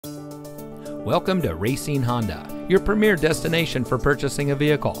Welcome to Racine Honda, your premier destination for purchasing a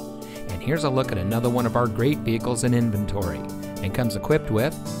vehicle. And here's a look at another one of our great vehicles in inventory, and comes equipped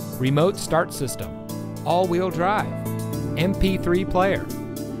with remote start system, all-wheel drive, MP3 player,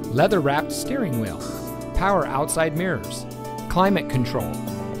 leather-wrapped steering wheel, power outside mirrors, climate control,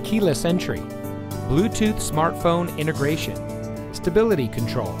 keyless entry, Bluetooth smartphone integration, stability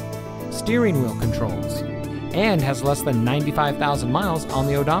control, steering wheel controls, and has less than 95,000 miles on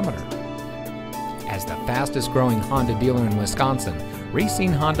the odometer. As the fastest growing Honda dealer in Wisconsin,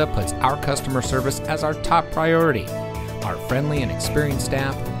 Racine Honda puts our customer service as our top priority. Our friendly and experienced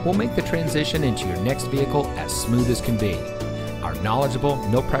staff will make the transition into your next vehicle as smooth as can be. Our knowledgeable,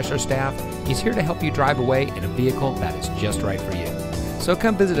 no-pressure staff is here to help you drive away in a vehicle that is just right for you. So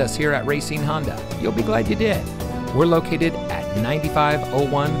come visit us here at Racine Honda. You'll be glad you did. We're located at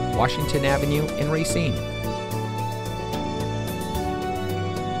 9501 Washington Avenue in Racine.